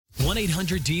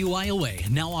1-800-DUI-AWAY,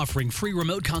 now offering free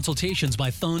remote consultations by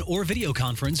phone or video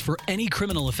conference for any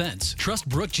criminal offense. Trust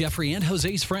Brooke, Jeffrey, and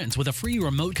Jose's friends with a free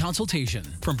remote consultation.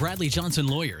 From Bradley Johnson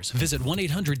Lawyers, visit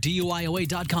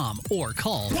 1-800-DUI-AWAY.com or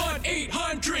call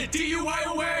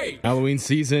 1-800-DUI-AWAY. Halloween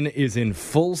season is in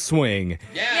full swing.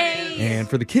 Yay! And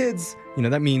for the kids,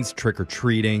 that means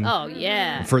trick-or-treating. Oh,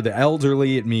 yeah. For the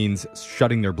elderly, it means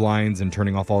shutting their blinds and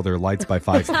turning off all their lights by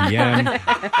 5 p.m.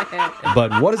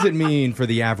 But what does it mean for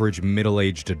the average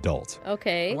middle-aged adult?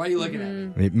 Okay. Why are you looking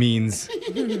at me? It means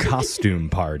costume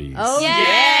parties. Oh,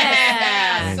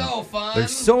 yeah. So fun.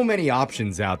 There's so many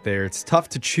options out there. It's tough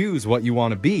to choose what you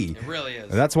want to be. It really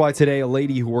is. That's why today a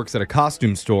lady who works at a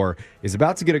costume store is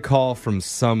about to get a call from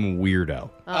some weirdo.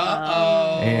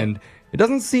 Uh-oh. And it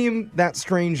doesn't seem that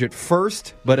strange at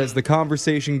first, but as the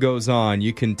conversation goes on,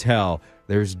 you can tell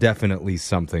there's definitely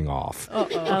something off.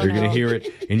 You're going to hear it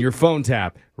in your phone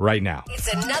tap right now. It's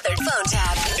another phone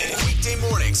tap. Weekday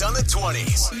mornings on the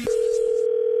 20s.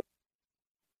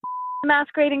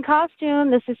 Masquerading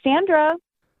costume. This is Sandra.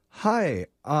 Hi.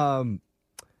 Hi.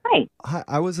 Hi.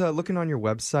 I was looking on your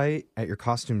website at your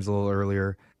costumes a little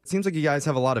earlier. It seems like you guys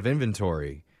have a lot of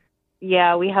inventory.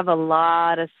 Yeah, we have a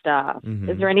lot of stuff.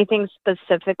 Is there anything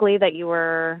specifically that you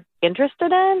were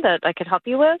interested in that I could help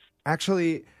you with?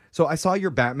 Actually, so I saw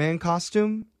your Batman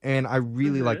costume, and I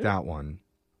really like that one.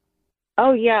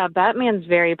 Oh, yeah. Batman's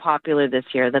very popular this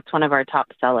year. That's one of our top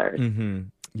sellers. Mm-hmm.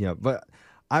 Yeah, but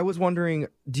I was wondering,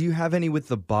 do you have any with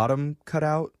the bottom cut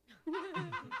out?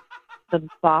 The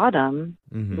bottom?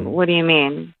 Mm-hmm. What do you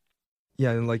mean?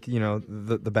 Yeah, like,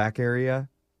 the back area?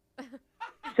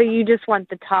 So you just want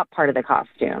the top part of the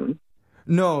costume?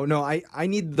 No, I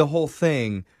need the whole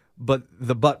thing, but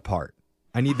the butt part.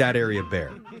 I need that area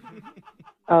bare.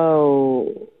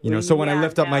 Oh. So when I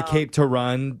lift up my no. cape to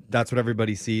run, that's what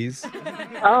everybody sees?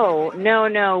 Oh,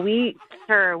 no. We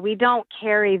don't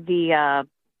carry the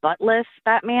buttless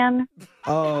Batman.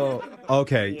 Oh,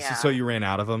 okay. Yeah. So you ran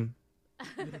out of them?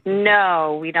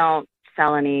 No, we don't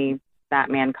sell any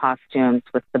Batman costumes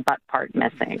with the butt part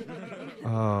missing.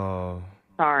 Oh.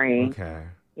 Sorry. Okay.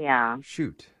 Yeah.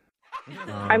 Shoot.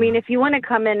 I mean, if you want to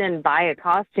come in and buy a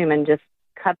costume and just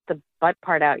cut the butt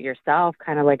part out yourself,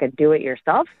 kind of like a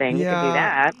do-it-yourself thing, you could do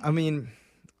that. I mean,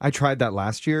 I tried that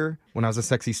last year when I was a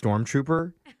sexy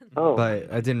stormtrooper, but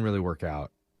it didn't really work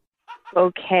out.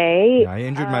 Okay. Yeah, I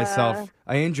injured myself.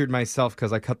 I injured myself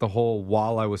because I cut the hole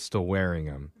while I was still wearing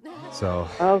them. So,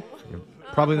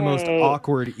 probably the most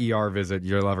awkward ER visit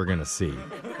you're ever going to see.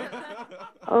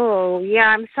 Oh, yeah,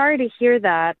 I'm sorry to hear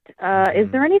that.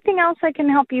 Is there anything else I can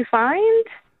help you find?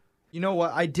 You know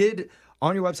what?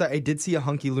 On your website, I did see a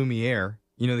hunky Lumiere.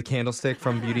 The candlestick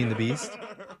from Beauty and the Beast?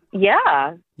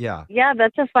 Yeah. Yeah. Yeah,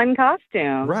 that's a fun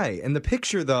costume. Right. And the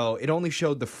picture, though, it only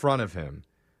showed the front of him.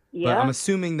 Yeah. But I'm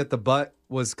assuming that the butt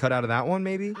was cut out of that one,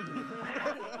 maybe?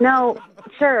 No,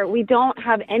 sir, we don't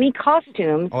have any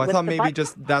costumes. Oh, I with thought the maybe butt-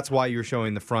 just that's why you're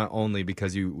showing the front only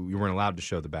because you weren't allowed to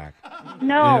show the back.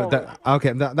 No.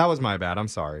 That was my bad. I'm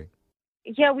sorry.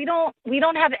 Yeah, we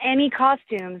don't have any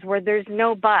costumes where there's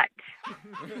no butt.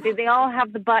 They all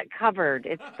have the butt covered.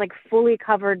 It's like fully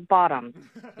covered bottom.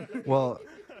 Well,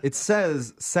 it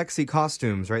says sexy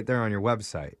costumes right there on your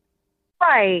website.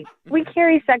 Right. We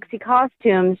carry sexy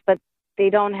costumes, but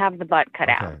they don't have the butt cut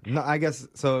out. Okay. No, I guess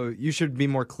so. You should be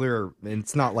more clear.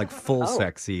 It's not like full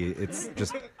sexy. It's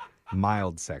just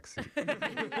mild sexy.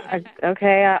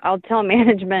 Okay, I'll tell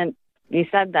management you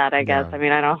said that, I guess. Yeah. I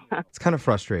mean, I don't... It's kind of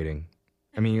frustrating.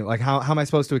 I mean, like, how am I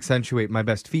supposed to accentuate my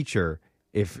best feature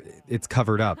if it's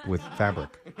covered up with fabric?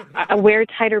 Wear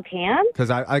tighter pants? Because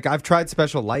I've tried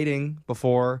special lighting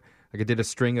before. Like, I did a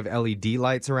string of LED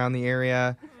lights around the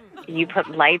area. You put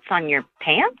lights on your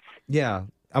pants? Yeah.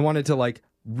 I wanted to, like,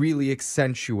 really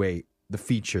accentuate the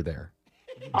feature there.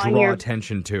 On Draw your-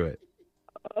 attention to it.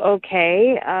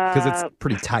 Okay. Because it's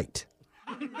pretty tight.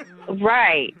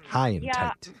 Right. High and Yeah,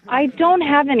 tight. I don't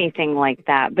have anything like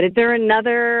that. But is there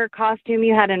another costume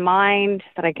you had in mind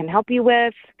that I can help you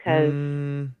with? Because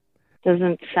it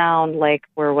doesn't sound like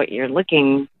we're what you're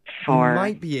looking for. You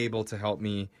might be able to help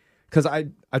me. Because I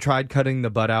tried cutting the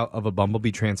butt out of a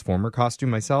Bumblebee Transformer costume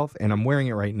myself, and I'm wearing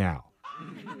it right now.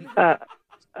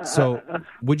 So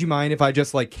would you mind if I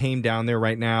just, like, came down there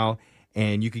right now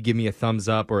and you could give me a thumbs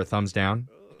up or a thumbs down?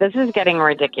 This is getting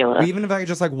ridiculous. Or even if I could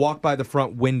just, like, walk by the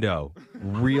front window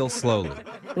real slowly.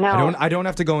 No. I don't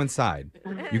have to go inside.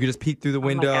 You could just peek through the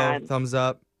window, God. thumbs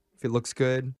up, if it looks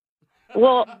good.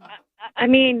 Well, I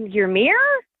mean, your mirror?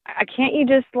 Can't you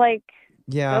just, like,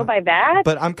 Yeah. go by that?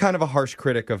 But I'm kind of a harsh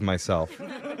critic of myself.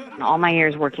 All my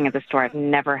years working at the store, I've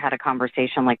never had a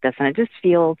conversation like this, and it just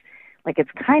feels like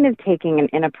it's kind of taking an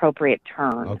inappropriate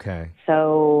turn. Okay.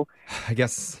 So I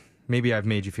guess maybe I've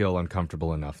made you feel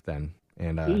uncomfortable enough then.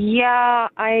 And yeah,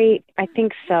 I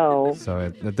think so. So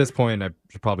at this point, I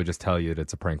should probably just tell you that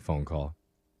it's a prank phone call.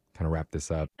 Kind of wrap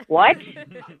this up. What?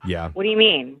 Yeah. What do you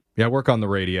mean? Yeah, I work on the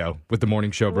radio with the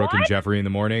morning show, Brooke and Jeffrey in the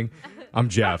morning. I'm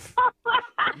Jeff.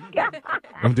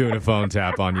 I'm doing a phone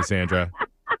tap on you, Sandra.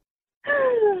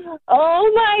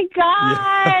 Oh my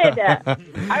God!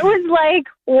 I was like,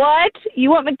 what? You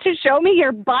want me to show me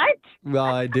your butt? Well,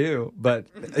 I do, but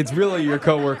it's really your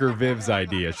coworker Viv's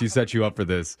idea. She set you up for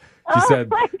this. She said,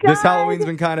 my this God. Halloween's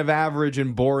been kind of average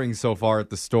and boring so far at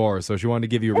the store, so she wanted to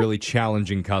give you a really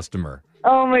challenging customer.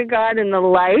 Oh my God! And the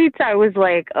lights, I was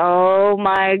like, oh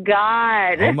my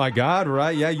God! Oh my God,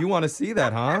 right? Yeah, you want to see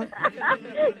that, huh?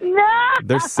 No!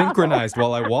 They're synchronized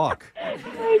while I walk. Oh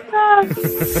my God.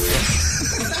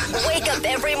 Wake up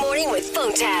every morning with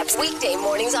phone taps. Weekday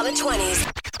mornings on the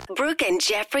 20s. Brooke and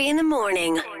Jeffrey in the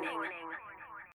morning.